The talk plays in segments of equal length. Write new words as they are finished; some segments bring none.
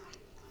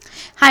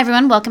Hi,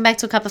 everyone. Welcome back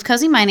to A Cup of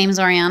Cozy. My name is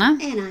Oriana.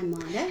 And I'm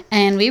Wanda.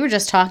 And we were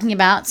just talking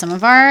about some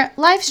of our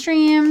live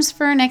streams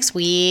for next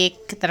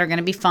week that are going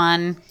to be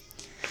fun.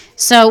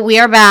 So we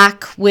are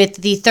back with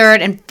the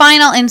third and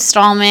final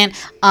installment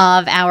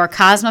of our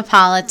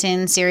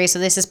Cosmopolitan series. So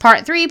this is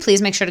part 3.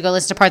 Please make sure to go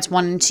listen to parts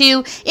 1 and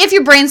 2 if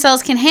your brain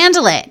cells can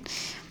handle it.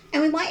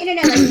 And we want you to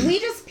know, like, we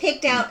just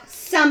picked out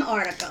some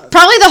articles.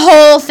 Probably the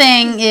whole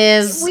thing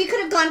is... We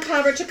could have gone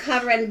cover to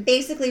cover and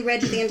basically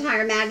read the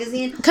entire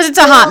magazine. Because it's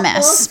a hot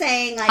mess. All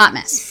saying, like, hot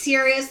mess.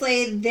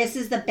 Seriously, this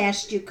is the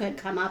best you could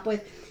come up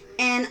with.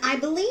 And I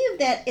believe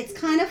that it's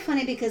kind of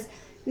funny because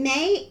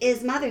May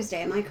is Mother's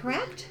Day. Am I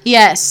correct?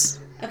 Yes.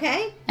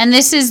 Okay. And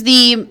this is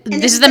the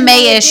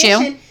May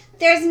issue.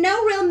 There's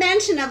no real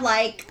mention of,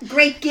 like,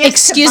 great gifts.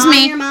 Excuse to buy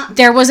me. your mom.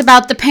 There was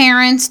about the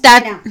parents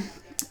that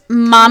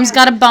mom's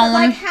got a bone. But,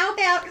 like, how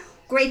about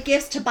great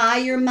gifts to buy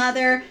your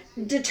mother,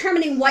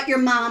 determining what your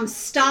mom's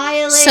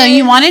style is. So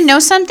you want to know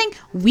something?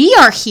 We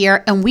are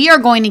here and we are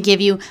going to give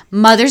you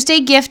Mother's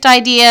Day gift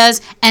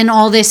ideas and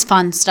all this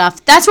fun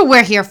stuff. That's what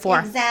we're here for.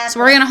 Exactly. So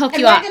we're going to hook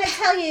you up. We're going to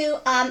tell you,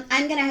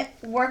 I'm going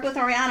to work with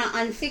Oriana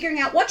on figuring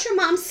out what your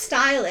mom's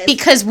style is.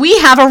 Because we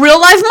have a real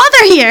life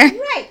mother here.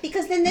 Right,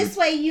 because then this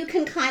way you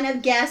can kind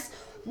of guess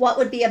what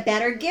would be a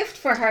better gift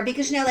for her.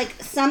 Because, you know, like,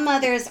 some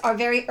mothers are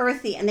very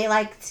earthy and they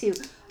like to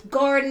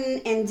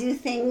garden and do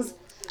things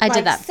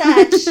did that.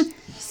 such.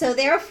 So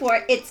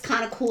therefore, it's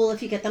kind of cool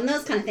if you get them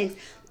those kind of things.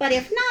 But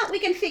if not, we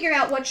can figure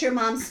out what your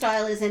mom's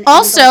style is and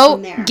also go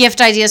from there. Gift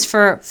ideas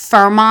for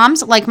fur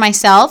moms like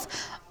myself,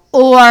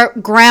 or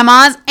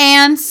grandmas,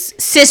 aunts,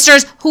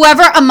 sisters,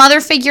 whoever a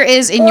mother figure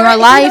is in your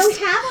life. Or if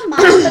you don't have a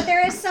mom, but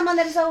there is someone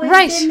that has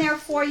always been there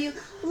for you,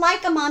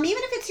 like a mom.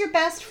 Even if it's your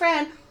best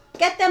friend,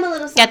 get them a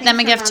little something. Get them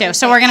a gift too.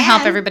 So we're going to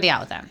help everybody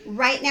out with that.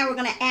 Right now, we're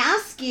going to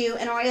ask you,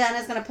 and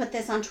Oriana's going to put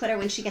this on Twitter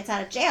when she gets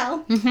out of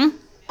jail. Mm-hmm.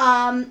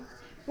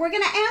 We're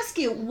going to ask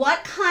you,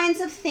 what kinds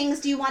of things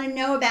do you want to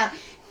know about?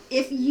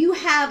 If you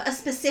have a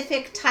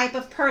specific type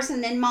of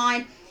person in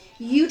mind,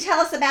 you tell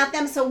us about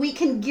them so we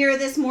can gear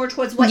this more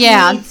towards what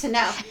you need to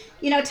know.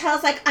 You know, tell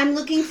us, like, I'm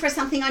looking for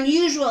something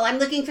unusual. I'm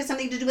looking for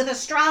something to do with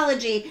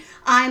astrology.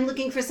 I'm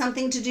looking for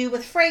something to do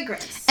with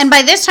fragrance. And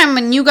by this time,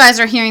 when you guys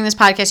are hearing this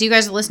podcast, you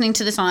guys are listening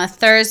to this on a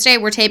Thursday.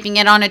 We're taping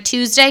it on a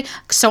Tuesday.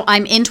 So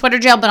I'm in Twitter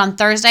jail, but on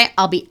Thursday,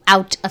 I'll be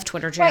out of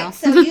Twitter jail. Right.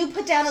 So you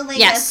put down a link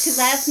Yes. as to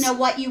let us know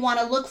what you want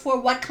to look for,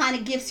 what kind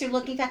of gifts you're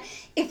looking for.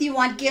 If you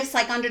want gifts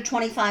like under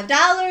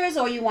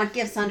 $25 or you want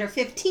gifts under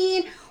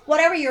 $15,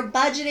 whatever your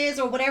budget is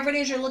or whatever it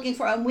is you're looking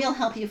for, and we'll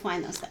help you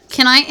find those things.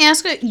 Can I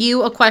ask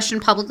you a question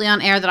publicly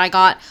on air that I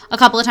got a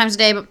couple of times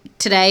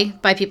today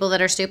by people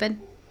that are stupid?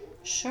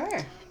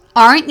 Sure.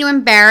 Aren't you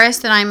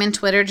embarrassed that I'm in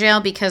Twitter jail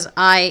because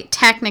I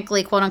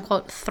technically, quote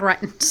unquote,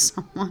 threatened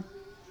someone?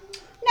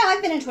 No,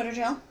 I've been in Twitter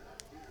jail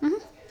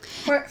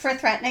for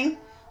threatening.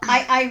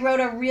 I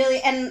wrote a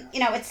really, and you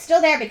know, it's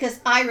still there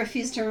because I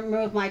refused to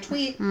remove my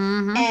tweet,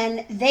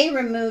 and they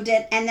removed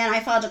it, and then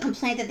I filed a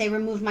complaint that they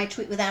removed my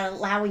tweet without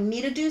allowing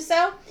me to do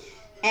so.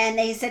 And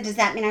they said, "Does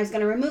that mean I was going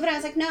to remove it?" I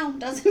was like, "No, it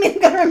doesn't mean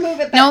I'm going to remove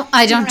it." But no,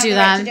 I don't have do the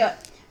that. right to do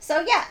it. So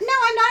yeah, no,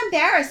 I'm not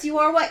embarrassed. You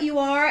are what you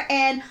are,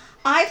 and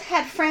I've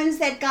had friends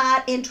that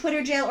got in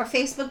Twitter jail or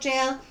Facebook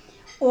jail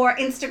or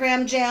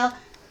Instagram jail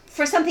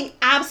for something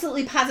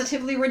absolutely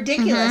positively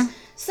ridiculous.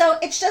 So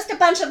it's just a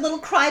bunch of little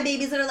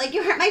crybabies that are like,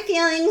 you hurt my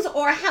feelings,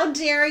 or how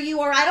dare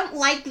you, or I don't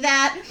like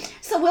that.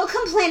 So we'll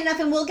complain enough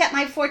and we'll get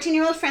my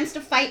 14-year-old friends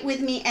to fight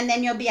with me, and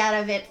then you'll be out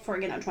of it for,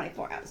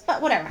 24 hours.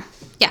 But whatever.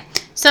 Yeah.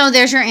 So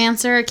there's your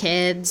answer,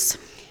 kids.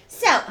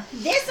 So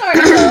this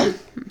article,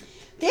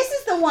 this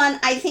is the one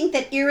I think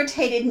that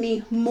irritated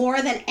me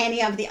more than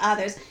any of the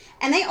others.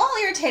 And they all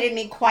irritated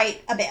me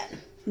quite a bit.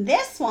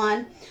 This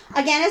one,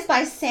 again, is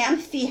by Sam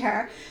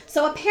Feher.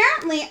 So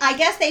apparently, I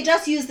guess they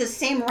just use the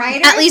same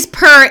writer. At least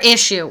per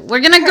issue. We're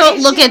going to go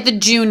look at the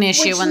June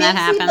issue when that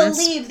happens. Which makes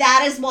me believe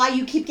that is why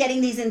you keep getting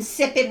these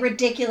insipid,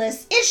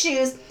 ridiculous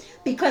issues,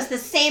 because the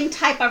same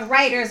type of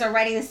writers are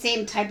writing the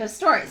same type of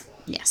stories.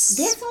 Yes.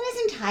 This one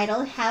is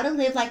entitled, How to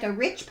Live Like a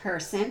Rich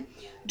Person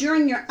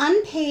During Your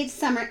Unpaid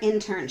Summer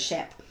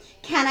Internship.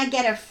 Can I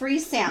Get a Free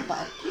Sample?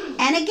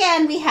 And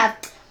again, we have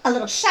a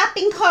little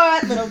shopping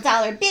cart, little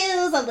dollar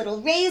bills, a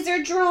little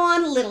razor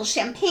drawn, little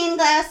champagne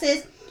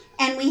glasses,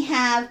 and we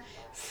have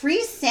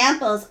free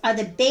samples are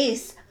the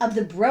base of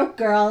the broke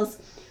girl's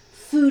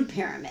food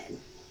pyramid.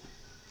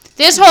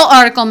 This whole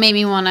article made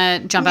me want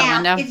to jump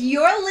out window. If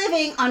you're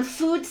living on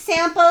food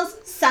samples,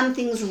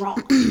 something's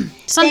wrong.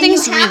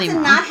 Something's really wrong. You have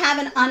to not have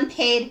an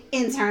unpaid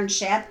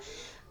internship.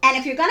 And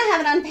if you're going to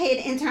have an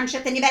unpaid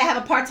internship, then you better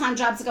have a part-time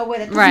job to go with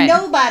it. Because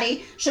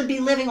nobody should be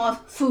living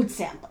off food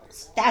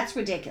samples. That's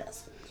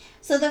ridiculous.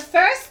 So the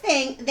first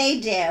thing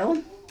they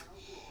do,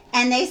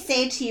 and they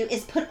say to you,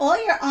 is put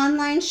all your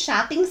online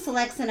shopping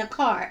selects in a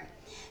cart,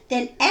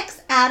 then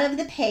X out of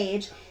the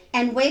page,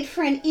 and wait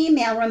for an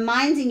email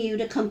reminding you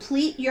to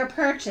complete your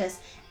purchase,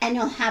 and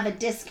you'll have a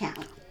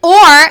discount.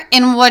 Or,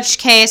 in which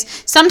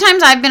case,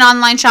 sometimes I've been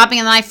online shopping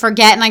and then I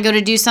forget and I go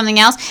to do something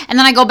else, and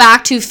then I go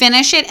back to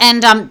finish it,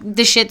 and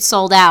the shit's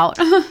sold out.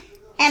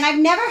 And I've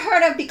never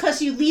heard of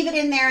because you leave it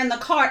in there in the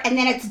cart and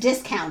then it's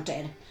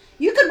discounted.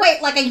 You could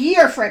wait like a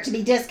year for it to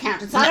be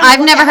discounted. So I've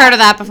never heard of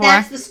that before.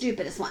 That's the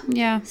stupidest one.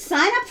 Yeah.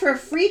 Sign up for a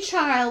free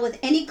trial with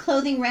any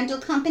clothing rental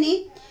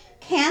company.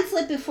 Cancel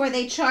it before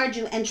they charge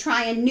you and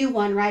try a new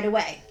one right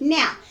away.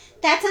 Now,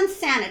 that's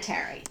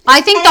unsanitary.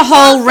 I think the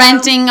whole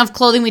renting of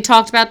clothing, we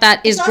talked about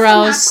that, is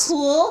gross. It's not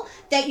cool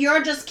that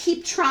you're just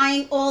keep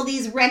trying all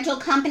these rental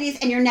companies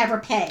and you're never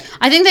paid.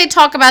 I think they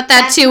talk about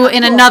that That's too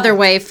in cool. another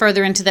way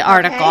further into the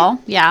article.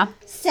 Okay. Yeah.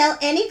 Sell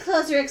any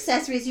clothes or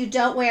accessories you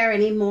don't wear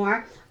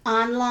anymore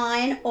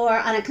online or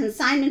on a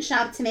consignment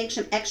shop to make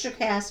some extra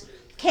cash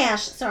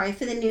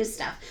for the new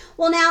stuff.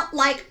 Well, now,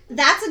 like,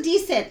 that's a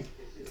decent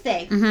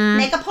thing. Mm-hmm.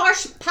 Make a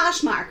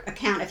Poshmark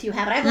account if you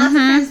have it. I have lots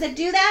of friends that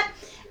do that,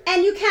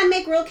 and you can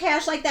make real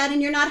cash like that,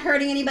 and you're not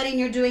hurting anybody, and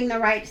you're doing the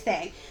right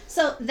thing.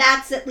 So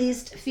that's at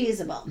least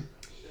feasible.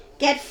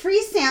 Get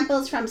free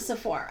samples from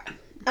Sephora.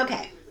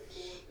 Okay.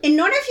 In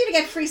order for you to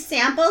get free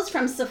samples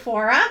from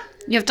Sephora,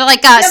 you have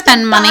to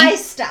spend money. Buy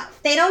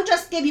stuff. They don't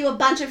just give you a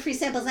bunch of free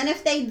samples, and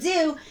if they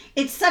do,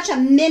 it's such a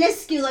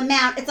minuscule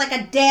amount. It's like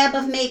a dab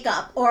of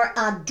makeup or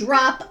a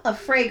drop of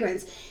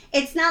fragrance.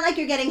 It's not like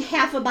you're getting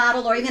half a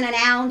bottle or even an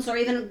ounce or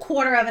even a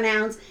quarter of an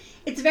ounce.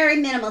 It's very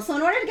minimal. So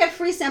in order to get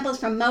free samples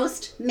from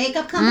most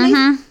makeup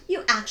companies,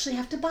 you actually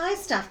have to buy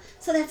stuff.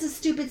 So that's a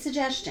stupid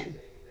suggestion.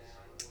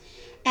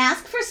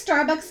 Ask for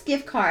Starbucks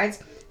gift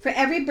cards for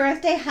every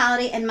birthday,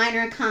 holiday, and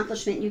minor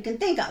accomplishment you can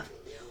think of.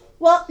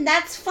 Well,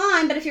 that's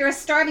fine, but if you're a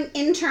starving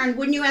intern,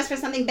 wouldn't you ask for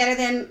something better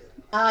than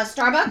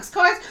Starbucks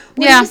cards?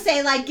 Wouldn't you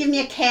say, like, give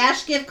me a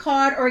cash gift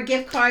card or a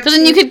gift card? Because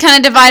then you could kind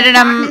of divide it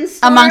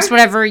amongst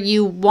whatever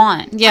you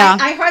want. Yeah.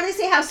 I hardly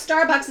see how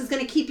Starbucks is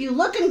going to keep you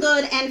looking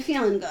good and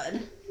feeling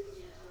good.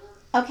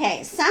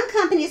 Okay, some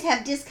companies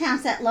have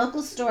discounts at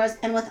local stores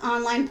and with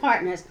online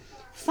partners.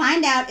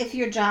 Find out if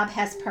your job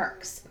has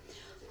perks.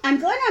 I'm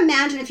going to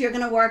imagine if you're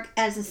going to work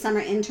as a summer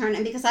intern,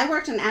 and because I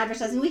worked in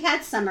advertising, we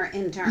had summer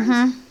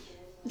interns.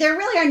 There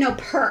really are no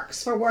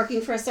perks for working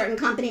for a certain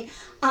company,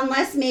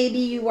 unless maybe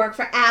you work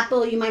for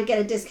Apple, you might get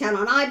a discount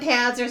on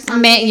iPads or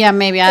something. Maybe,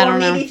 I don't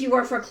know. Or maybe if you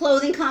work for a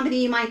clothing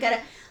company, you might get it.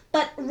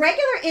 But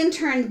regular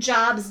intern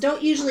jobs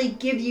don't usually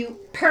give you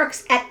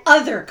perks at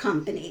other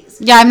companies.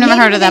 Yeah, I've never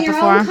heard of that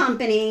before. Your own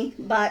company,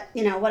 but,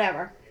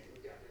 whatever.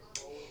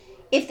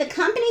 If the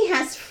company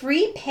has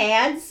free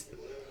pads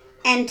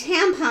and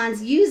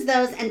tampons, use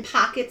those and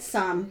pocket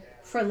some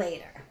for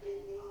later.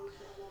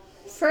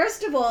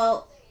 First of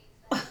all,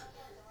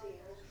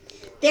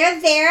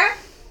 they're there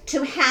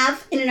to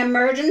have in an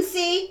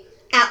emergency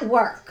at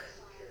work.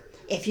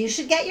 If you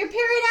should get your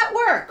period at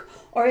work,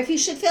 or if you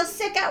should feel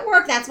sick at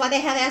work, that's why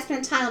they have aspirin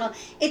and Tylenol.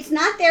 It's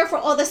not there for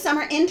all the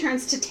summer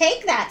interns to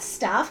take that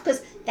stuff,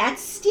 because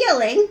that's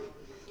stealing.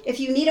 If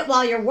you need it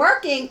while you're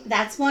working,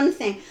 that's one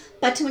thing.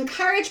 But to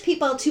encourage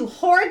people to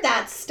hoard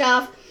that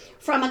stuff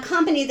from a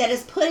company that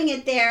is putting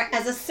it there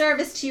as a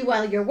service to you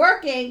while you're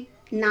working,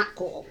 not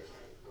cool.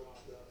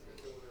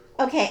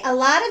 Okay, a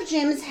lot of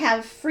gyms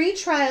have free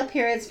trial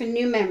periods for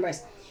new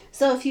members.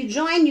 So if you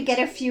join, you get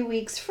a few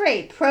weeks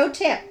free. Pro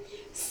tip,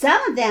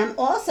 some of them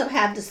also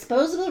have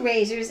disposable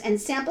razors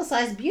and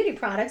sample-sized beauty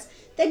products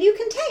that you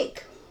can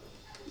take.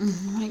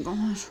 Oh my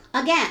gosh.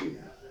 Again,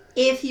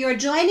 if you're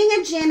joining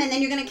a gym and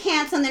then you're going to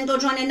cancel and then go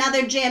join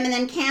another gym and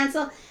then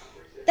cancel,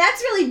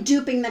 that's really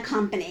duping the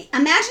company.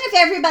 Imagine if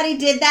everybody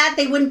did that,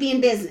 they wouldn't be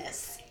in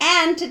business.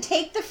 And to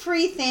take the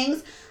free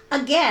things,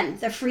 again,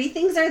 the free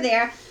things are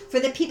there for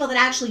the people that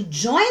actually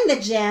join the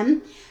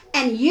gym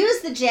and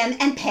use the gym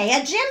and pay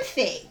a gym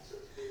fee.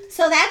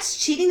 So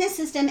that's cheating the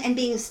system and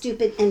being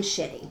stupid and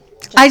shitty.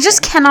 I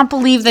just cannot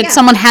believe that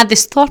someone had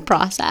this thought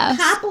process.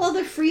 Cop all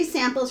the free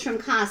samples from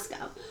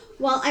Costco.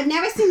 Well, I've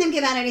never seen them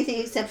give out anything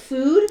except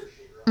food.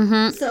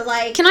 So,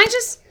 like...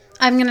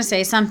 I'm going to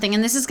say something,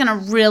 and this is going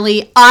to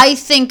really... I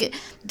think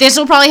this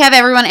will probably have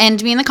everyone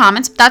end me in the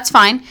comments, but that's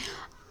fine.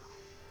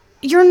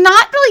 You're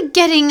not really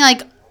getting,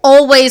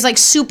 always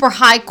super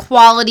high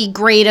quality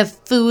grade of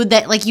food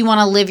that you want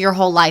to live your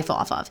whole life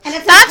off of.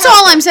 That's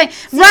all I'm saying.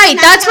 So right,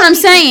 that's what I'm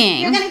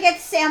saying. You're going to get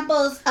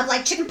samples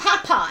of chicken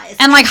pot pies.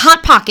 And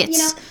Hot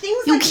Pockets.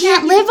 Things you like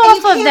can't that. live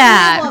off of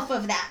that. You can't live off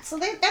of that. So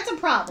that's a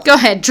problem. Go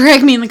ahead,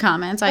 drag me in the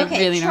comments. I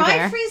really don't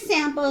care. Try free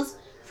samples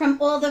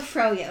from all the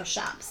froyo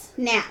shops.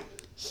 Now.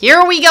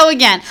 Here we go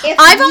again.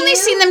 I've only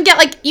seen them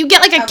get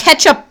a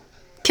ketchup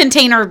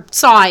container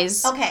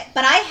size. Okay,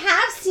 but I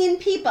have seen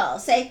people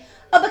say,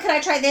 oh, but can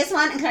I try this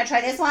one? And can I try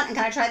this one? And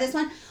can I try this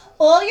one?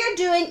 All you're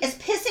doing is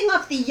pissing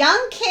off the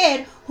young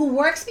kid who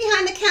works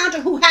behind the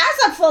counter, who has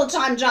a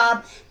full-time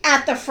job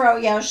at the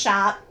froyo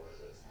shop.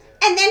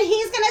 And then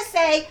he's going to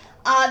say,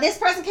 this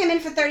person came in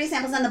for 30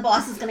 samples and the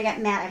boss is going to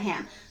get mad at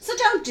him. So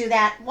don't do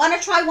that. Want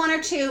to try one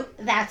or two?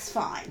 That's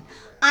fine.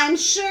 I'm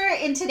sure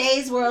in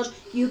today's world,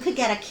 you could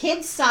get a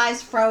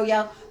kid-sized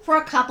froyo for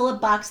a couple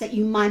of bucks that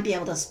you might be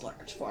able to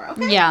splurge for,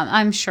 okay? Yeah,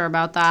 I'm sure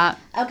about that.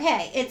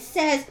 Okay, it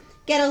says,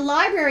 get a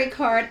library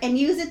card and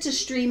use it to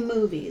stream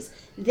movies.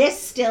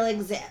 This still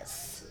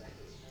exists.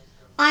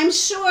 I'm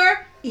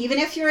sure, even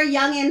if you're a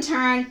young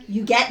intern,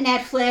 you get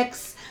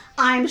Netflix.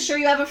 I'm sure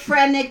you have a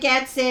friend that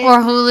gets it. Or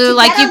Hulu, To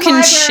like get you a can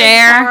library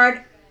share.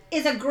 card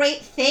is a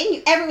great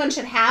thing. Everyone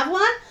should have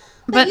one.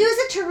 But use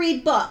it to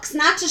read books,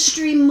 not to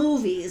stream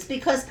movies,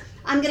 because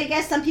I'm going to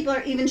guess some people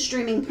are even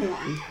streaming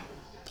porn.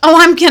 Oh,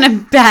 I'm going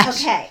to bet.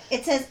 Okay.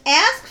 It says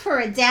ask for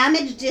a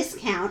damage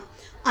discount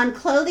on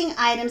clothing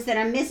items that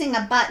are missing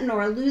a button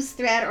or a loose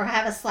thread or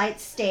have a slight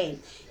stain.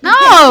 You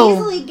can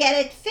easily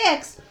get it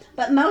fixed,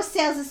 but most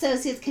sales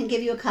associates can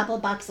give you a couple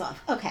bucks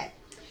off. Okay.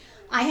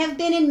 I have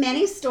been in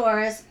many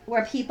stores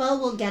where people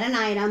will get an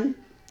item.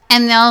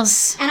 And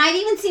I've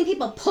even seen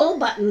people pull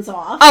buttons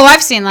off. Oh,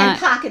 I've seen that. And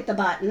pocket the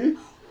button,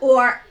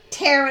 or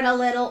tear it a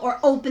little, or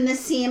open the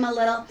seam a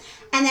little,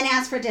 and then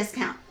ask for a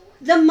discount.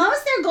 The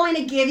most they're going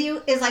to give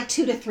you is like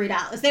 $2 to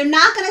 $3. They're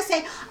not going to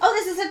say, "Oh,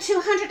 this is a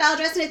 $200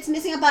 dress and it's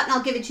missing a button.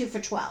 I'll give it to you for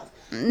 $12."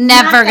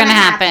 Never going to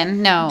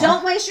happen. No.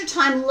 Don't waste your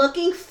time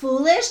looking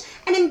foolish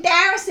and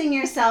embarrassing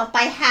yourself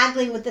by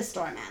haggling with the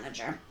store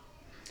manager.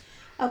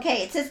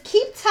 Okay, it says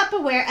keep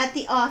Tupperware at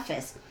the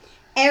office.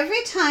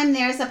 Every time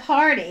there's a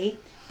party,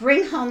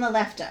 bring home the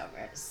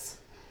leftovers.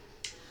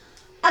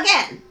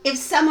 Again, if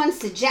someone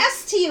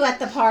suggests to you at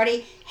the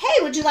party,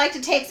 "Hey, would you like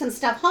to take some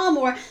stuff home?"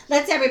 or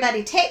 "Let's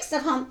everybody take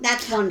stuff home,"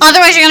 that's one thing.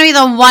 Otherwise, you're going to be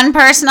the one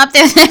person up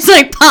there that's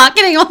like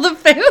pocketing all the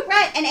food.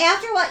 Right, and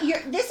after what,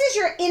 this is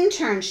your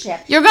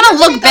internship. You're going to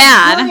look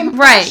bad.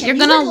 Right, you're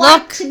going to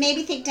look. To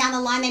maybe think down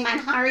the line they might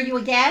hire you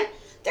again.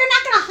 They're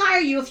not going to hire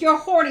you if you're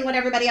hoarding what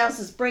everybody else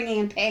is bringing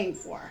and paying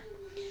for.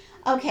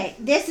 Okay,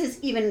 this is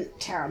even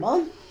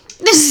terrible.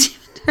 This is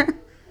even terrible.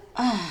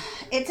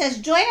 It says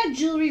join a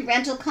jewelry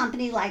rental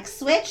company like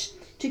Switch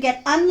to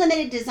get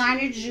unlimited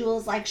designer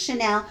jewels like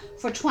Chanel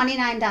for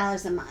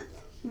 $29 a month.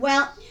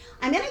 Well,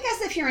 I'm going to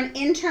guess if you're an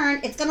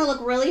intern, it's going to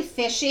look really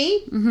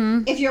fishy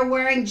if you're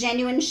wearing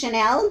genuine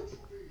Chanel.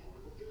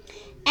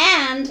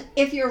 And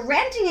if you're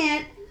renting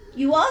it,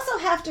 you also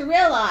have to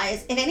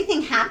realize if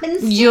anything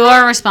happens to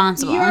you're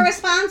responsible. You're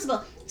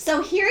responsible.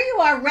 So here you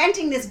are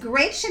renting this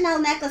great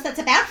Chanel necklace that's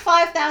about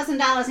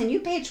 $5,000 and you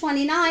pay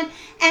 $29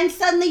 and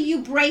suddenly you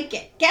break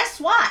it. Guess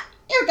what?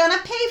 You're going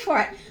to pay for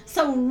it.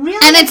 So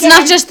really, and it's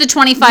not just the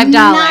 $25.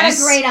 Not a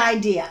great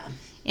idea.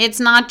 It's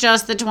not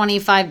just the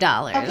 $25,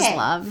 okay.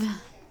 Love.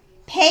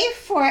 Pay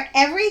for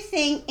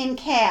everything in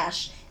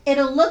cash.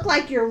 It'll look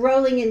like you're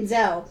rolling in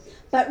dough,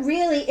 but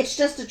really it's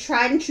just a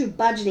tried and true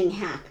budgeting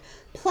hack.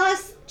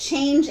 Plus,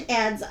 change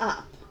adds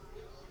up.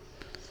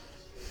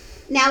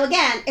 Now,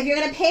 again, if you're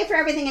going to pay for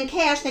everything in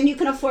cash, then you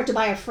can afford to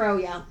buy a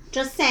froyo.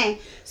 Just saying.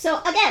 So,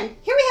 again,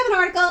 here we have an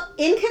article,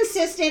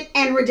 inconsistent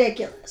and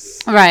ridiculous.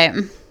 Right.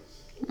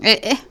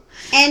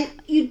 And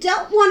you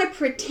don't want to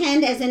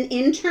pretend as an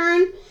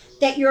intern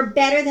that you're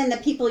better than the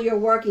people you're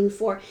working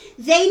for.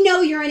 They know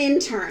you're an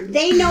intern.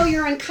 They know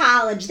you're in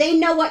college. They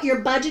know what your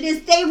budget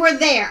is. They were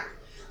there.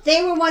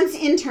 They were once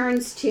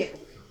interns, too.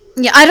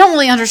 Yeah, I don't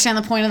really understand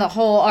the point of the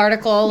whole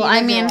article.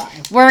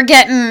 We're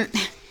getting...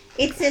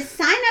 It says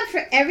sign up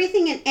for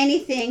everything and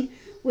anything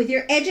with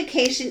your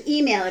education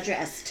email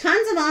address.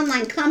 Tons of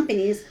online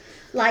companies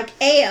like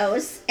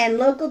AOS and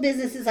local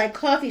businesses like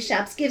coffee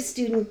shops give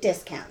student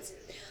discounts.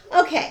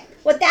 Okay,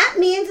 what that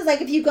means is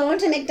like if you go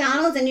into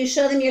McDonald's and you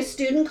show them your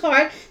student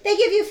card, they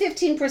give you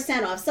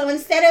 15% off. So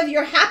instead of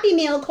your Happy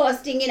Meal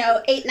costing,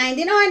 $8.99,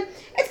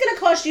 it's going to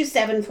cost you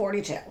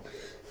 $7.42.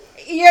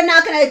 You're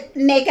not going to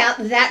make out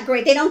that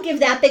great. They don't give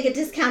that big a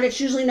discount. It's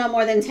usually no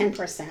more than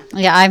 10%.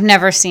 Yeah, I've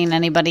never seen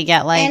anybody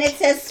get like... And it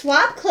says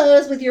swap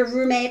clothes with your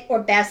roommate or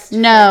best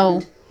friend.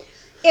 No.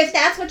 If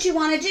that's what you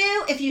want to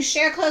do, if you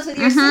share clothes with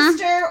your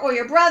sister or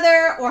your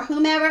brother or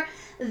whomever,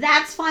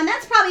 that's fine.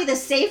 That's probably the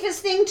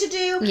safest thing to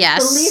do.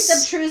 Yes. The least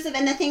obtrusive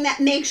and the thing that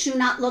makes you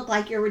not look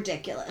like you're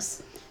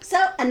ridiculous.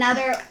 So,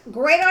 another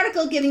great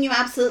article giving you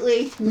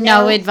absolutely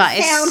no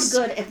advice. Sound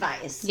good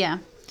advice. Yeah.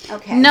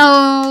 Okay.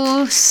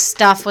 No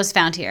stuff was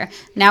found here.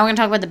 Now we're going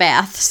to talk about the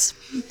baths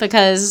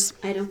because...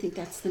 I don't think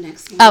that's the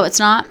next one. Oh, it's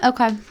not?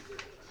 Okay.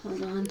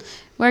 Hold on.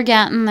 We're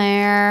getting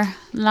there.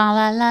 La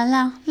la la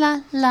la la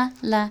la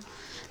la.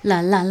 La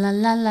la la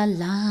la la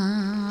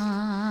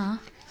la.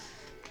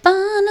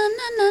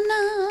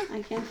 Ba-na-na-na-na.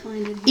 I can't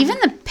find it here. Even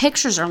the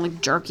pictures are like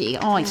jerky.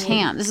 Oh, I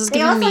can't. This is They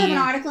giving me... also have an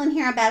article in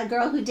here about a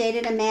girl who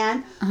dated a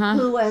man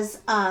who was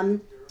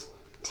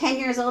 10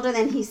 years older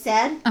than he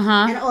said.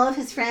 And all of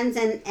his friends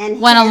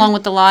and went along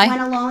with the lie?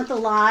 Went along with the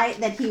lie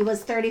that he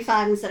was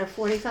 35 instead of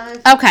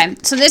 45. Okay,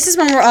 so this is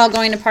one we're all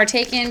going to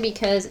partake in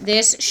because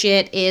this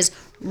shit is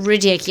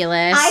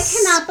ridiculous. I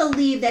cannot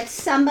believe that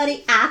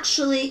somebody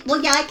actually...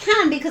 Well, yeah, I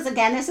can because,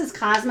 again, this is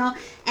Cosmo,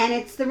 and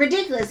it's the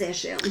ridiculous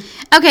issue.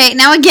 Okay,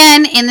 now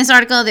again, in this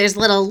article, there's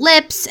little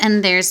lips,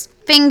 and there's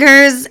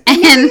fingers,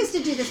 and I used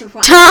to do this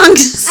before.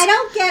 tongues. I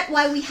don't get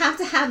why we have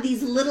to have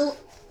these little,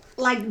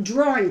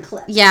 drawing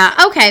clips. Yeah,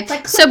 okay.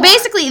 So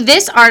basically,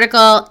 this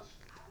article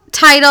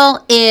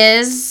title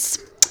is,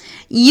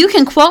 "You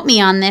can quote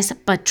me on this,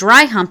 but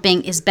dry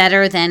humping is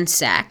better than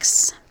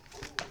sex."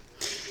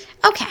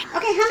 Okay.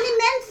 Okay, how many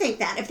men think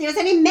that? If there's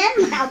any men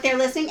out there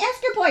listening,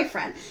 ask your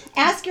boyfriend.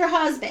 Ask your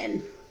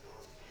husband.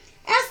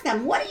 Ask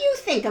them, what do you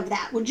think of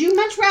that? Would you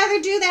much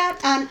rather do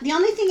that? The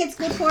only thing it's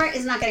good for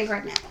is not getting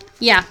pregnant.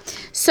 Yeah.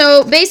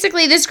 So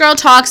basically, this girl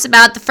talks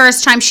about the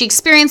first time she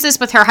experienced this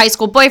with her high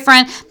school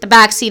boyfriend, the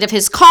backseat of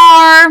his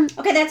car.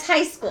 Okay, that's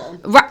high school.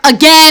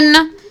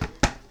 Again.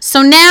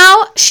 So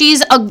now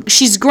she's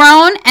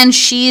grown and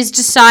she's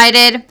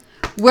decided,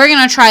 we're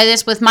going to try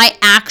this with my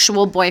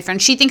actual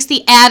boyfriend. She thinks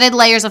the added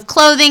layers of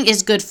clothing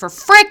is good for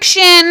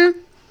friction.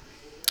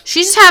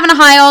 She's just having a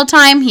high old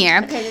time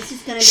here. Okay, this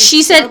is going to be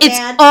She so said it's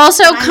bad.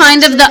 also I'm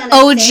kind of actually the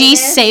gonna OG say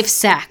this. safe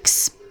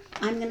sex.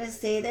 I'm going to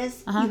say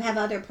this. You have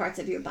other parts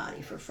of your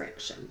body for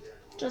friction.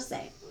 Just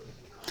say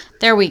it.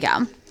 There we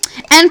go.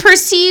 And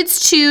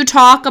proceeds to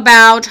talk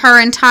about her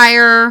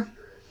entire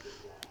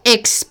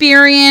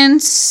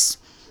experience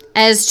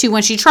as to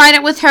when she tried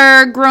it with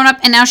her grown up.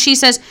 And now she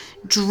says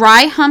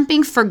dry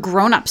humping for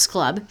grown-ups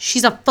club.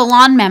 She's a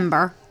full-on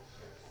member.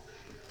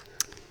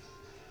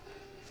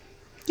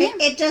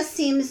 It just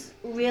seems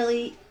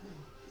really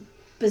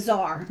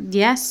bizarre.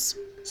 Yes.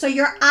 So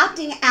you're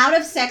opting out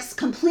of sex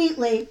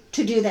completely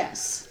to do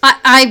this.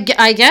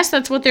 I guess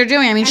that's what they're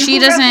doing. I mean, And she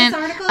who wrote this doesn't.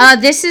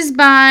 article? This is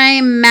by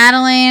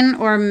Madeline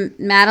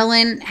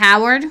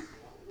Howard.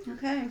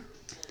 Okay.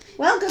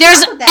 Well, good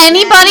There's luck with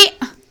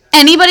that,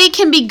 anybody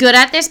can be good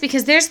at this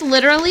because there's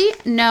literally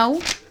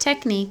no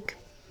technique.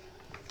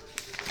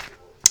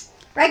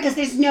 Right, because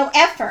there's no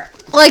effort.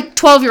 Like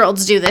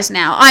 12-year-olds do this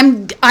now.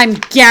 I'm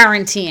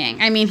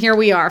guaranteeing. I mean, here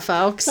we are,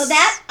 folks. So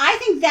I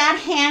think that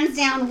hands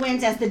down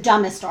wins as the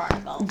dumbest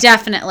article.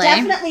 Definitely.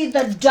 Definitely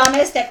the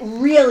dumbest that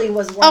really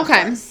was worthless.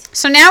 Okay.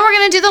 So now we're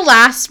going to do the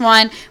last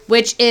one,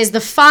 which is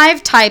the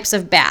 5 types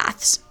of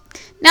baths.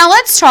 Now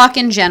let's talk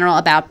in general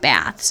about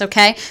baths,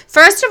 okay?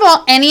 First of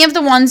all, any of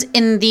the ones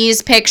in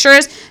these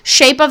pictures,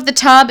 shape of the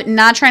tub,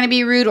 not trying to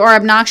be rude or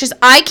obnoxious.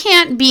 I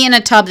can't be in a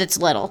tub that's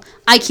little.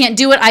 I can't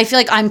do it. I feel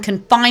like I'm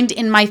confined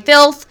in my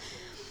filth.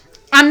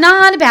 I'm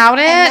not about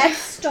it. And let's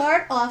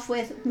start off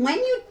with, when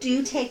you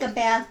do take a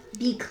bath,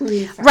 be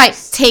clean first.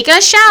 Right. Take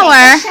a shower.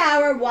 Take a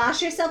shower,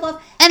 wash yourself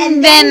off, And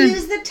then then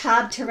use the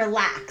tub to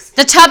relax.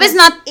 The tub is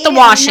not the It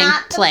washing is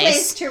not the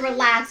place. to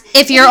relax.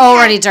 If you're you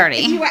already had- dirty.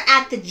 If you were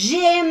at the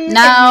gym,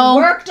 No.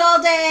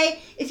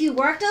 if you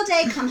worked all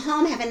day, come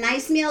home, have a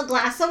nice meal,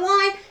 glass of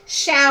wine,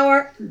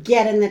 shower,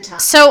 get in the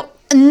tub. So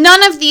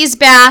none of these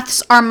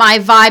baths are my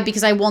vibe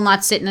because I will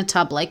not sit in a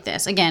tub like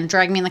this. Again,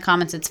 drag me in the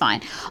comments, it's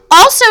fine.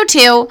 Also,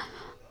 too,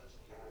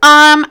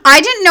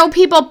 I didn't know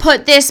people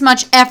put this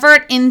much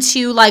effort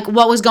into like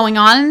what was going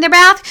on in their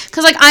bath,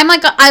 because like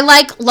I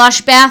like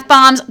Lush bath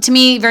bombs. To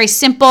me, very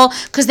simple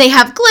because they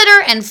have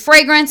glitter and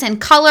fragrance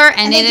and color,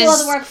 and they it do is all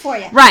the work for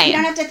you. right. You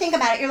don't have to think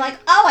about it. You're like,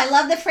 oh, I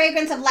love the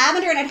fragrance of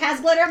lavender and it has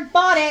glitter.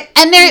 Bought it.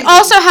 And they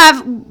also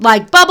have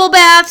like bubble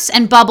baths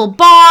and bubble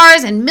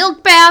bars and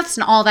milk baths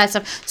and all that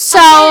stuff.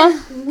 So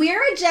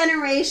we're a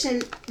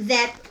generation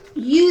that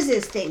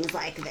uses things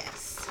like this.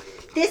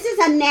 This is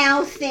a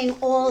now thing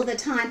all the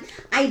time.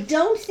 I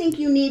don't think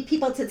you need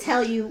people to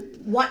tell you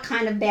what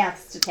kind of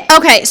baths to take.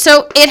 okay,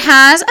 so it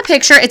has a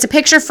picture. It's a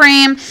picture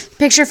frame.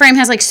 Picture frame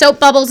has like soap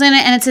bubbles in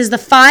it, and it says the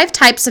 5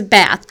 types of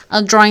bath.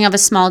 A drawing of a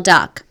small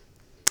duck.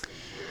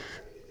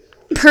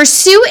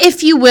 Pursue,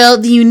 if you will,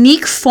 the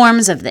unique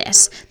forms of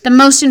this. The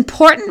most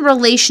important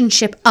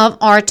relationship of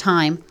our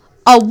time.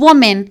 A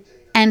woman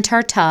and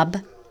her tub.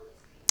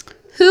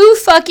 Who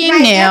fucking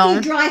Right, knew? after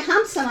you dry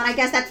hump someone, I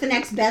guess that's the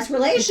next best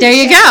relationship. There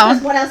you go.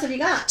 What else have you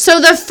got? So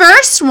the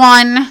first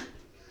one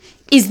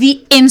is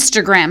the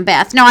Instagram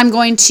bath. Now I'm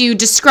going to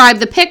describe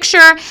the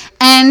picture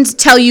and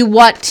tell you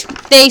what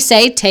they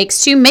say it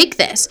takes to make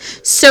this.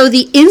 So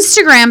the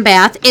Instagram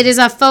bath, it is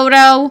a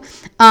photo.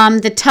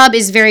 The tub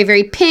is very,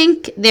 very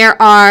pink.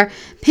 There are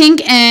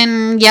pink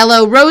and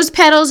yellow rose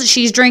petals.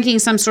 She's drinking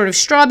some sort of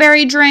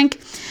strawberry drink.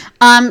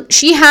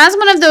 She has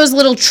one of those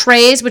little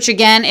trays, which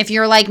again, if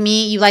you're like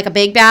me, you like a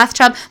big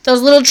bathtub. Those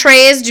little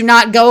trays do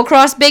not go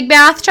across big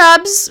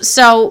bathtubs,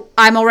 so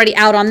I'm already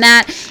out on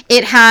that.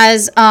 It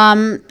has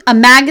a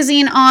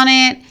magazine on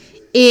it.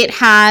 It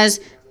has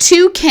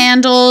 2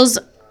 candles,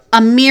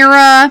 a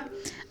mirror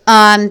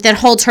that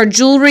holds her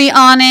jewelry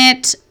on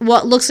it,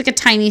 what looks like a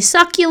tiny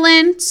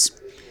succulent.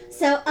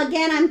 So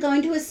again, I'm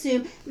going to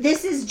assume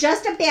this is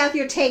just a bath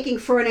you're taking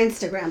for an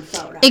Instagram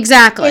photo.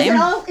 Exactly.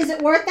 Is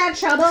it worth that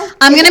trouble?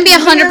 I'm going to be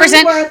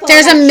 100%.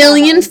 There's a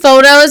million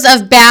photos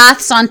of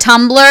baths on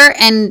Tumblr,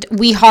 and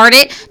we heart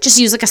it. Just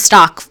use like a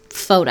stock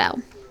photo.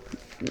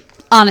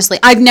 Honestly,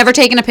 I've never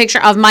taken a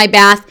picture of my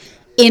bath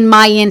in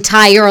my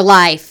entire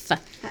life.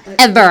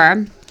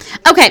 Ever.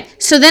 Okay,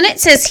 so then it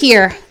says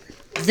here,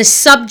 the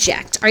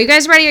subject. Are you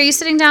guys ready? Are you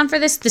sitting down for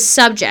this? The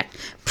subject.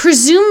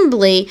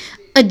 Presumably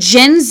a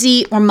Gen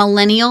Z or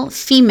millennial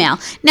female.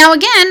 Now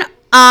again,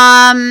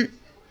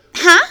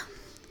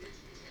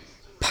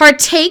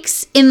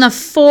 partakes in the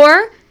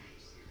 4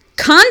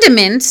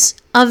 condiments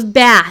of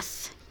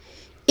bath,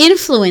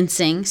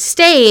 influencing,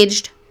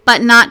 staged,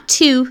 but not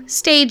too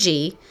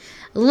stagey,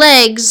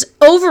 legs,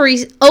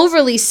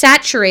 overly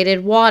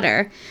saturated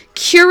water,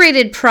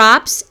 curated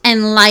props,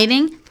 and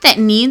lighting that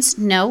needs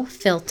no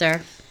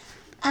filter.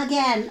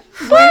 Again,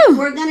 Whew.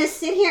 we're going to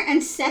sit here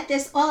and set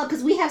this all up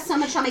because we have so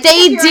much time.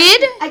 They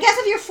did. I guess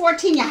if you're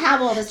 14, you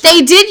have all this time.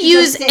 They did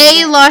use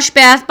a Lush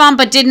bath bomb,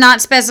 but did not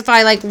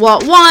specify like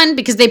what one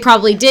because they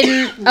probably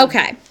didn't.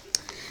 Okay.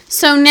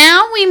 So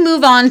now we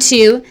move on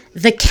to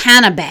the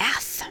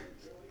Cannabath.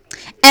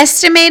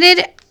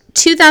 Estimated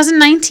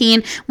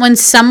 2019 when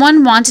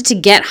someone wanted to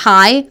get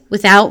high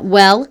without,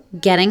 well,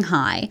 getting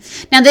high.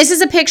 Now, this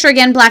is a picture,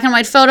 again, black and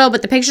white photo,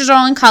 but the pictures are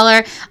all in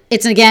color.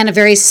 It's, again, a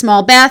very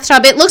small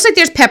bathtub. It looks like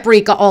there's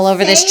paprika all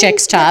over this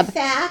chick's tub. The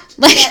fact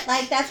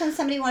that, that's when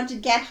somebody wanted to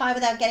get high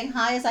without getting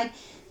high is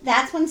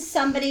that's when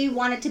somebody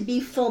wanted to be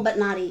full but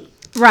not eat.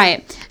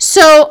 Right.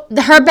 So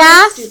her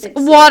bath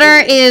water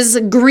is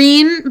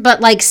green,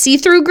 but like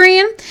see-through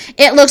green.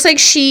 It looks like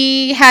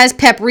she has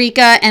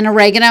paprika and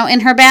oregano in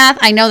her bath.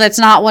 I know that's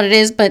not what it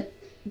is, but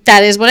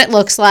that is what it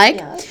looks like.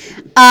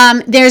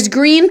 Yeah. There's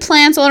green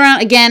plants all around.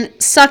 Again,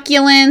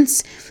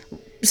 succulents,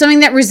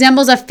 something that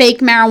resembles a fake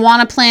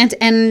marijuana plant.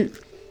 And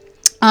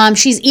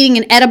she's eating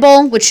an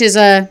edible, which is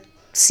a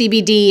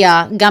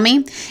CBD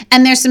gummy.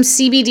 And there's some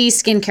CBD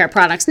skincare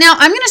products. Now,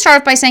 I'm going to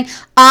start off by saying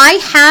I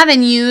have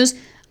and use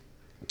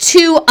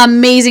 2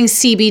 amazing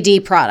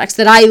CBD products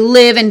that I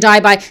live and die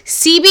by.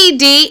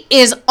 CBD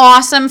is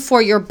awesome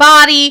for your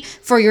body,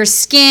 for your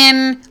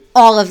skin,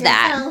 all of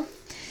that.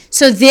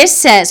 So this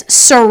says,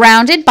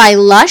 surrounded by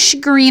lush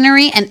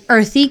greenery and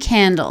earthy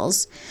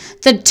candles,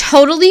 the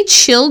totally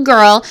chill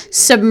girl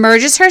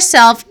submerges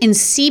herself in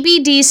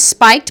CBD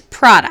spiked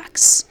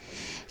products.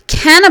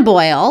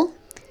 Cannaboil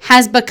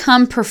has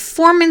become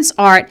performance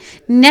art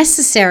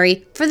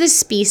necessary for the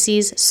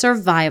species'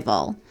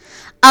 survival,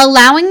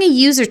 allowing a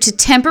user to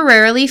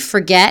temporarily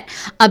forget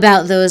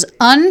about those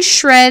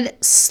unshred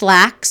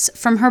slacks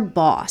from her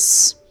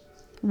boss.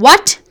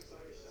 What?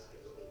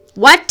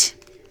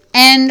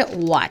 And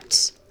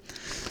what?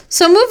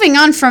 So moving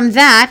on from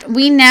that,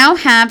 we now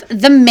have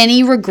the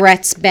Many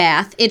Regrets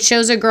bath. It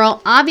shows a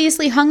girl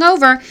obviously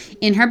hungover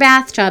in her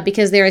bathtub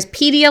because there is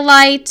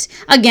Pedialyte,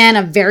 again,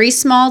 a very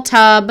small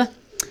tub.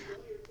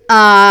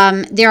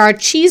 There are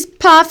cheese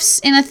puffs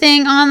in a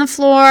thing on the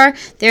floor.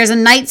 There's a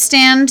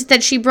nightstand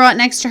that she brought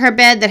next to her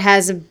bed that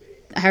has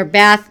her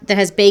bath that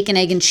has bacon,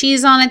 egg, and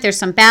cheese on it. There's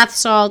some bath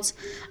salts,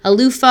 a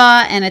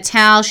loofah, and a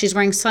towel. She's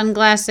wearing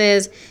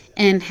sunglasses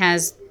and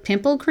has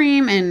pimple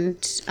cream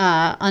and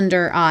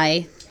under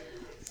eye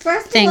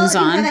things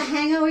on. If you have a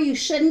hangover, you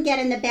shouldn't get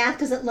in the bath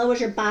because it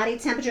lowers your body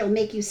temperature. It'll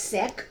make you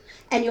sick,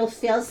 and you'll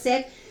feel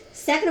sick.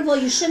 Second of all,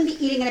 you shouldn't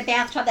be eating in a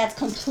bathtub. That's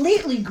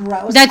completely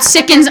gross. That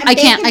sickens. I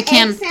can't.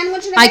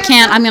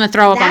 I'm going to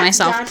throw up on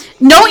myself. Done.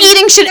 No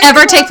eating should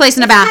ever take place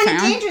in a bathroom.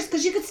 It's kind of dangerous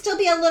because you could still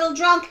be a little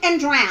drunk and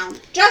drown.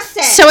 Just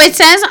say. So it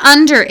says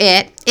under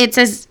it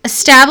says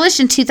established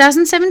in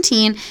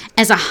 2017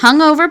 as a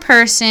hungover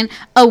person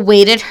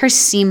awaited her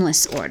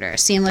Seamless order.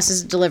 Seamless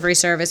is a delivery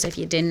service if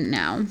you didn't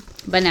know,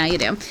 but now you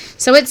do.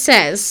 So it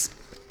says,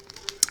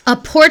 a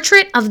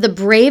portrait of the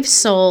brave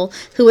soul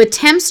who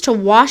attempts to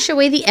wash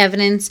away the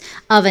evidence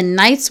of a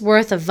night's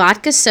worth of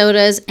vodka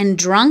sodas and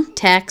drunk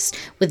texts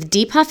with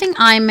depuffing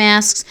eye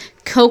masks,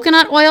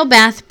 coconut oil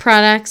bath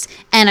products,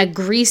 and a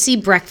greasy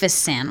breakfast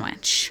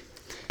sandwich.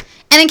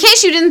 And in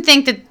case you didn't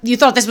think that you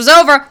thought this was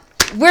over,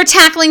 we're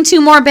tackling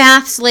 2 more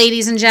baths,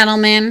 ladies and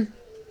gentlemen.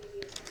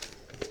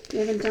 You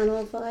haven't done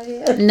all 5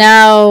 yet?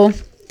 No.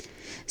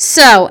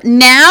 So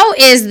now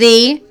is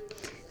the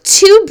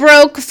Too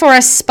Broke for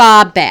a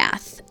Spa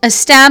bath.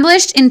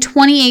 Established in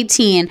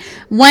 2018,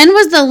 when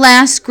was the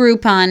last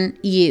Groupon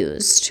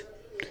used?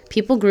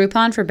 People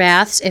Groupon for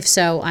baths? If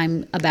so,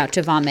 I'm about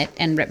to vomit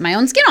and rip my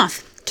own skin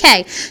off.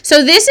 Okay,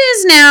 so this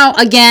is now,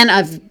 again,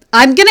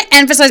 I'm going to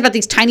emphasize about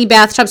these tiny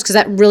bathtubs because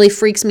that really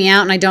freaks me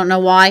out and I don't know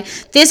why.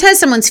 This has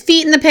someone's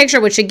feet in the picture,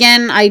 which,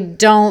 again, I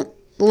don't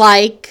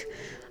like.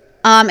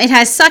 It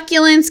has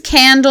succulents,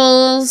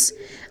 candles,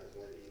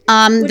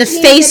 the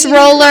face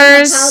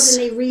rollers.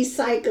 They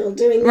recycle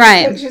doing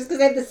these pictures because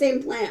they have the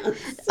same plants.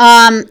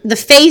 The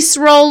face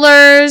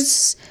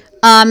rollers.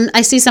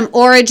 I see some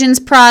Origins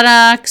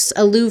products,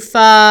 a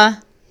loofah.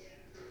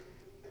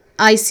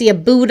 I see a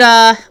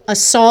Buddha, a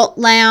salt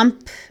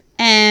lamp,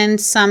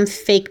 and some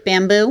fake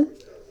bamboo.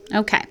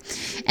 Okay.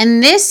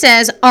 And this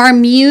says, our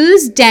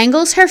muse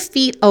dangles her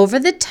feet over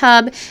the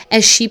tub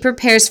as she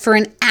prepares for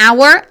an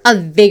hour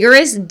of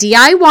vigorous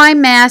DIY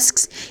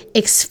masks.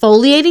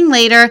 Exfoliating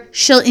later,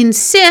 she'll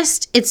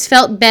insist it's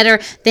felt better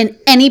than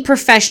any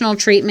professional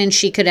treatment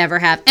she could ever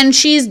have. And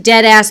she's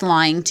dead ass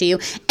lying to you.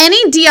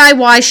 Any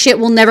DIY shit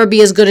will never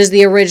be as good as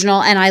the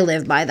original, and I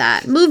live by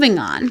that. Moving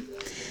on.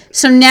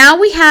 So now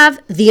we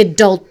have the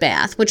adult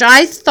bath, which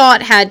I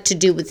thought had to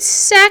do with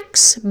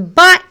sex,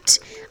 but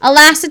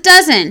alas, it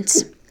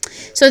doesn't.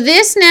 So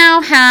this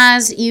now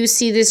has, you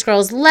see this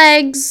girl's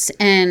legs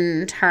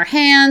and her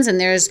hands, and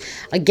there's,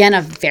 again,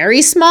 a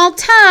very small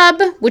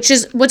tub, which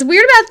is, what's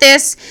weird about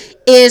this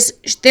is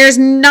there's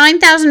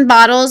 9,000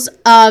 bottles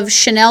of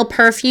Chanel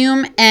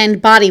perfume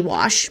and body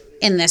wash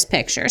in this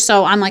picture.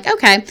 So I'm like,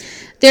 okay,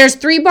 there's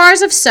 3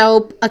 bars of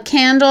soap, a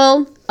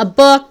candle, a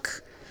book,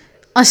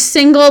 a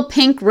single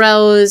pink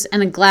rose,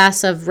 and a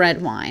glass of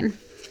red wine.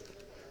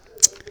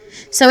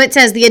 So it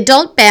says the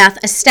adult bath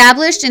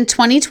established in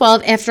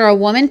 2012 after a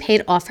woman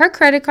paid off her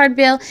credit card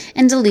bill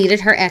and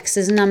deleted her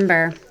ex's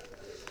number.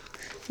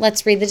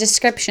 Let's read the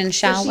description,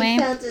 shall we? She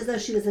felt as though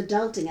she was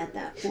adulting at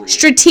that point.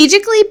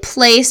 Strategically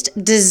placed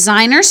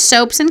designer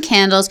soaps and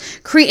candles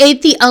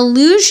create the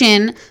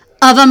illusion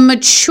of a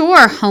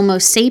mature Homo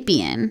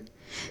sapien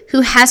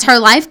who has her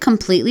life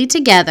completely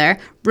together,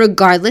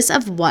 regardless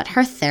of what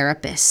her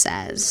therapist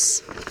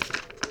says.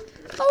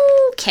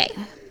 Okay,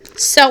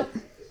 so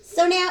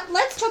now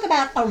let's talk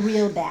about a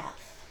real bath.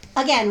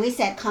 Again, we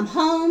said come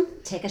home,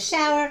 take a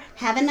shower,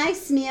 have a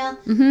nice meal.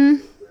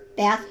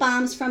 Bath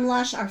bombs from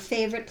Lush, our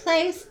favorite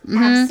place.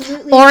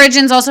 Absolutely.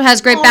 Origins also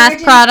has great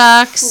bath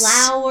products.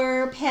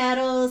 Flower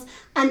petals,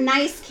 a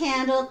nice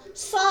candle,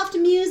 soft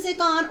music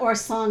on, or a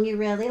song you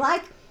really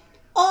like.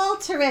 All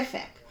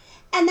terrific.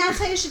 And that's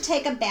how you should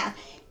take a bath.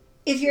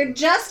 If you're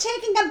just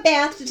taking a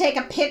bath to take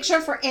a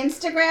picture for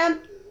Instagram,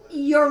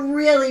 you're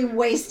really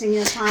wasting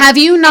your time. Have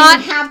you not?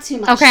 And you have too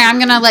much Okay, time. I'm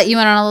going to let you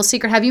in on a little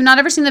secret. Have you not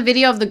ever seen the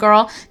video of the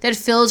girl that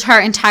filled her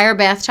entire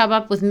bathtub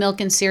up with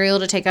milk and cereal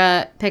to take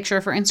a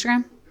picture for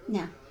Instagram?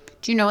 No.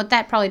 Do you know what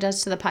that probably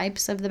does to the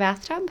pipes of the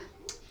bathtub?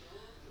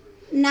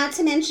 Not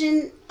to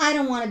mention, I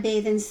don't want to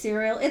bathe in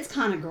cereal. It's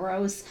kind of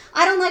gross.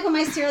 I don't like when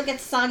my cereal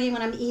gets soggy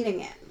when I'm eating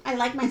it. I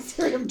like my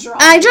cereal dry.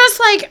 I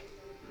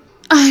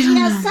don't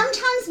know.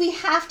 Sometimes we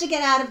have to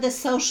get out of the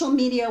social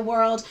media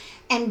world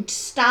and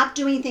stop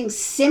doing things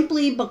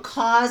simply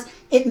because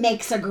it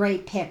makes a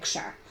great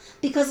picture.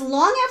 Because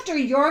long after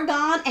you're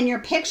gone and your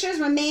pictures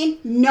remain,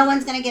 no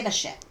one's going to give a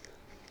shit.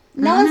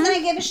 No one's going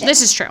to give a shit.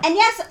 This is true. And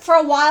yes, for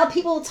a while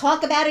people will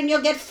talk about it and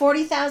you'll get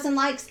 40,000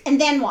 likes. And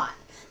then what?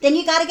 Then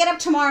you got to get up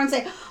tomorrow and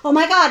say, oh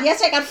my God,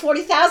 yesterday I got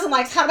 40,000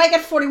 likes. How do I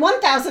get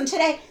 41,000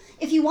 today?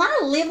 If you want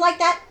to live like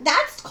that,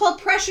 that's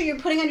called pressure you're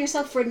putting on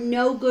yourself for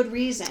no good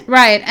reason.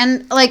 Right.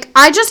 And,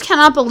 I just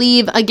cannot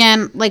believe,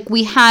 again,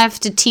 we have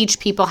to teach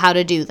people how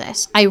to do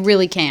this. I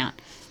really can't.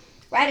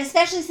 Right,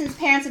 especially since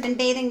parents have been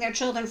bathing their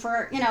children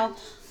for,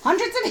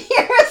 hundreds of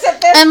years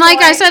at this And like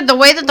point. I said, the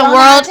way that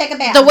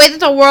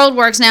the world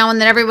works now,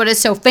 and that everybody is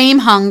so fame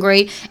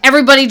hungry,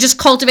 everybody just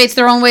cultivates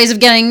their own ways of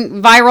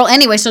getting viral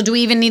anyway. So do we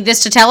even need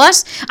this to tell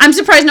us? I'm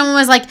surprised no one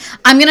was like,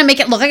 I'm gonna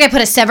make it look like I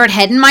put a severed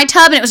head in my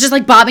tub, and it was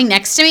just bobbing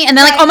next to me, and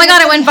then oh my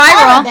God, it went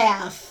viral.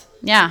 Bath.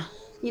 Yeah.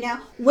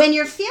 When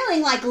you're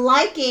feeling like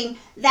liking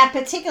that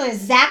particular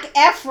Zac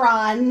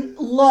Efron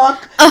look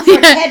for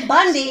Ted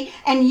Bundy,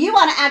 and you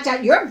want to act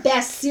out your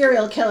best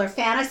serial killer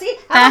fantasy,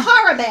 have a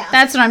horror bath.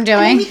 That's what I'm doing.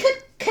 I mean, we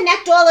could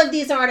connect all of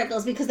these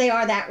articles because they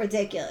are that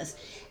ridiculous.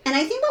 And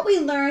I think what we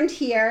learned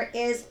here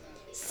is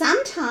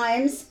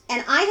sometimes,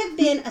 and I have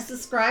been a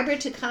subscriber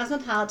to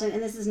Cosmopolitan,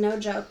 and this is no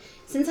joke,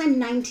 since I'm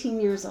 19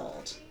 years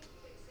old.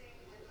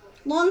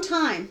 Long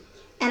time.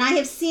 And I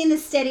have seen the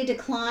steady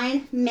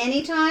decline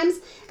many times,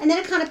 and then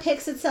it kind of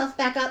picks itself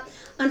back up.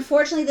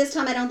 Unfortunately, this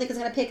time I don't think it's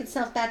going to pick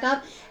itself back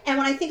up. And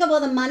when I think of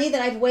all the money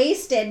that I've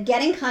wasted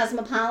getting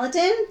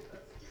Cosmopolitan,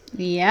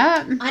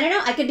 yeah, I don't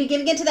know. I could be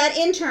giving it to that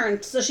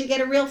intern so she'd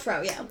get a real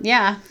froyo.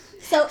 Yeah.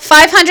 So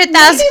 500,000.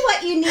 Maybe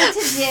what you need to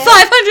do.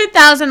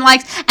 500,000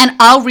 likes, and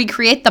I'll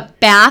recreate the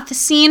bath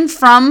scene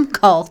from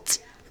Cult.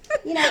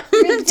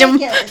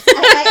 Ridiculous.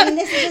 I mean,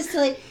 this is just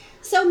silly.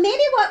 So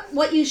maybe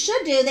what you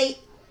should do, they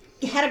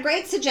had a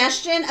great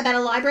suggestion about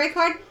a library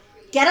card.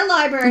 Get a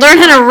library Learn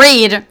card. how to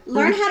read.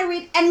 Learn how to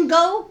read and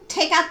go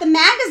take out the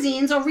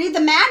magazines or read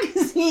the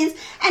magazines,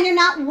 and you're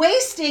not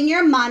wasting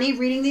your money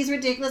reading these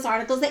ridiculous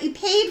articles that you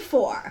paid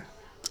for.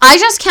 I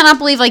just cannot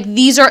believe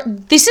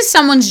this is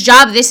someone's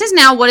job. This is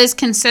now what is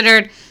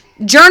considered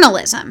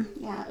journalism.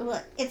 Yeah,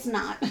 well, it's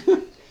not.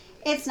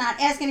 It's not.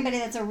 Ask anybody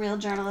that's a real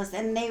journalist,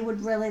 and they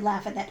would really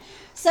laugh at that.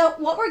 So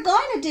what we're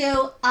going to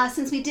do,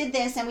 since we did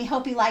this, and we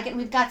hope you like it, and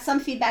we've got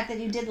some feedback that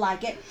you did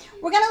like it,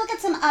 we're going to look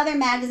at some other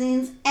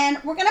magazines, and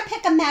we're going to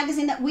pick a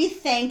magazine that we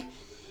think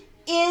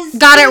is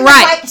got it doing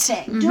right. The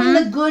right thing, doing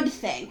the good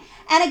thing.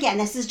 And again,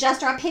 this is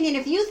just our opinion.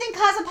 If you think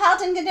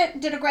Cosmopolitan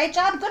did a great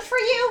job, good for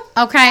you.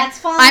 Okay. That's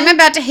fine. I'm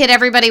about to hit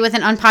everybody with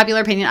an unpopular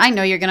opinion. I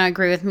know you're going to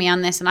agree with me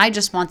on this, and I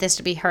just want this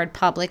to be heard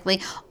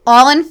publicly.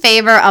 All in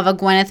favor of a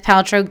Gwyneth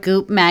Paltrow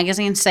Goop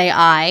magazine, say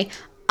aye.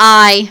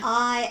 Aye.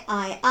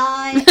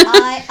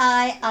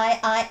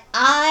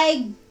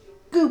 I,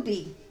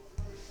 Goopy.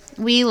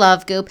 We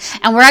love Goop.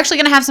 And we're actually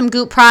going to have some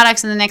Goop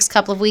products in the next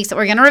couple of weeks that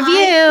we're going to review.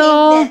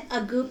 I think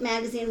that a Goop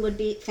magazine would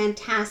be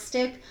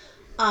fantastic.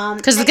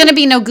 Because there's going to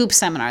be no Goop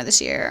seminar this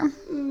year.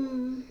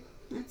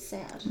 That's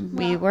sad.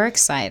 We were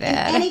excited.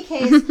 In any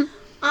case,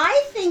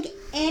 I think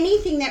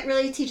anything that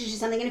really teaches you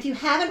something, and if you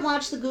haven't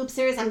watched the Goop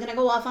series, I'm going to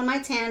go off on my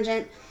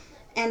tangent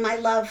and my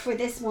love for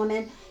this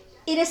woman.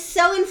 It is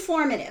so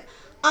informative.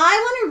 I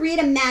want to read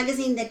a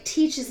magazine that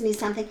teaches me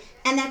something.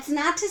 And that's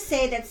not to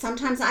say that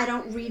sometimes I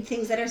don't read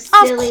things that are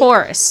silly of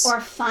course.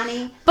 or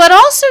funny. But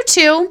also,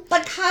 too,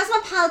 but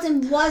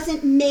Cosmopolitan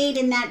wasn't made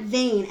in that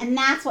vein, and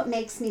that's what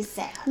makes me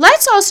sad.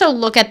 Let's also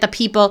look at the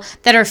people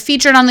that are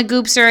featured on the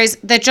Goop series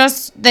that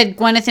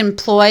Gwyneth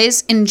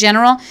employs in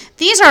general.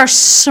 These are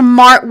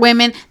smart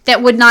women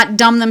that would not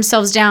dumb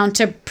themselves down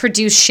to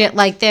produce shit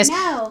like this.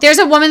 No. There's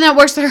a woman that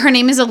works there. Her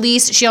name is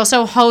Elise. She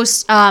also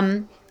hosts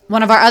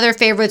one of our other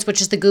favorites, which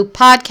is the Goop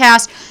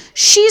podcast.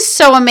 She's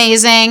so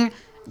amazing.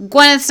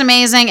 Gwyneth's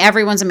amazing.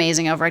 Everyone's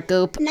amazing over at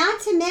Goop.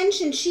 Not to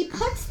mention, she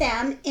puts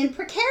them in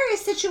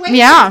precarious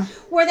situations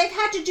where they've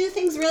had to do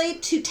things really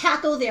to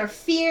tackle their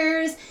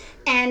fears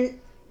and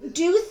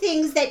do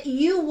things that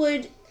you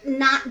would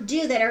not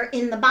do that are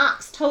in the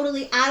box,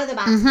 totally out of the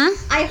box.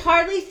 Mm-hmm. I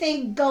hardly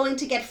think going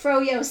to get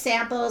froyo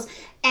samples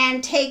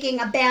and taking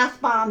a bath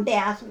bomb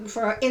bath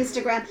for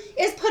Instagram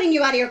is putting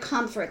you out of your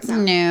comfort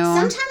zone. No.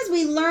 Sometimes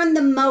we learn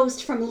the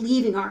most from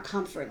leaving our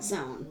comfort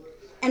zone.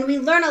 And we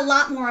learn a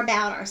lot more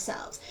about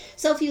ourselves.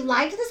 So if you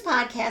liked this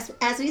podcast,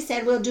 as we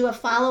said, we'll do a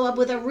follow-up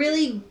with a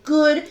really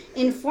good,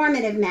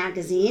 informative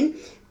magazine.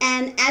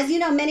 And as you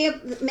know,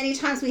 many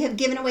times we have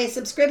given away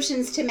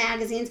subscriptions to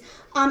magazines.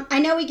 I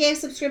know we gave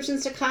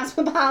subscriptions to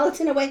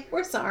Cosmopolitan away.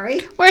 We're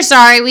sorry. We're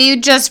sorry. We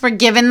just were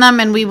given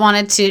them, and we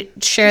wanted to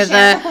share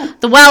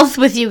the wealth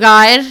with you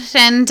guys.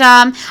 And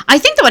I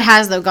think that what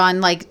has, though,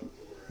 gone,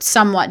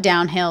 somewhat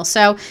downhill.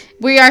 So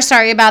we are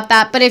sorry about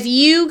that. But if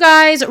you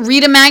guys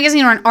read a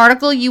magazine or an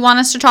article you want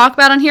us to talk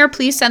about on here,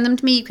 please send them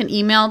to me. You can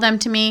email them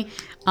to me.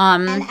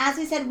 And as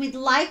we said, we'd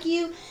like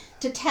you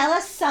to tell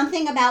us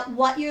something about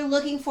what you're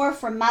looking for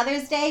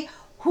Mother's Day,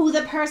 who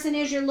the person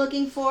is you're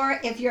looking for.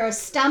 If you're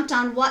stumped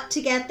on what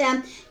to get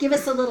them, give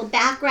us a little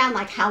background,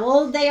 like how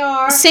old they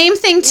are. Same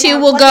thing, too.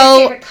 We'll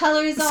go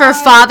for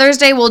Father's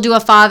Day. We'll do a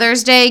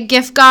Father's Day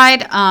gift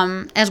guide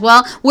as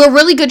well. We're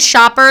really good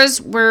shoppers.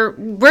 We're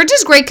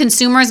just great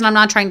consumers, and I'm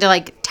not trying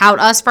to, tout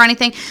us for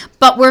anything,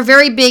 but we're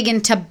very big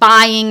into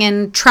buying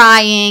and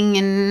trying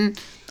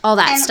and all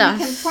that stuff.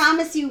 And we can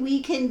promise you we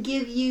can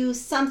give you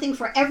something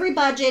for every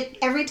budget,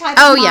 every type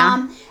of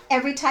mom,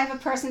 every type of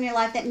person in your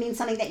life that means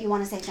something that you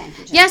want to say thank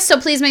you to. Yes, so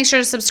please make sure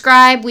to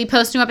subscribe. We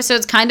post new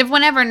episodes kind of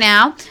whenever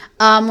now.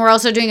 We're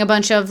also doing a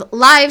bunch of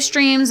live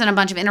streams and a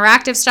bunch of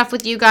interactive stuff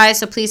with you guys,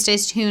 so please stay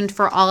tuned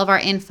for all of our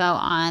info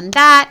on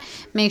that.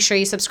 Make sure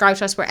you subscribe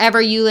to us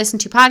wherever you listen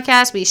to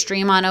podcasts. We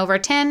stream on over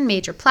 10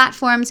 major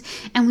platforms,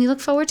 and we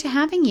look forward to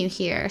having you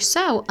here.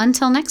 So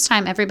until next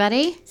time,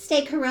 everybody.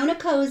 Stay Corona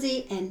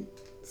cozy and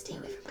stay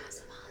away from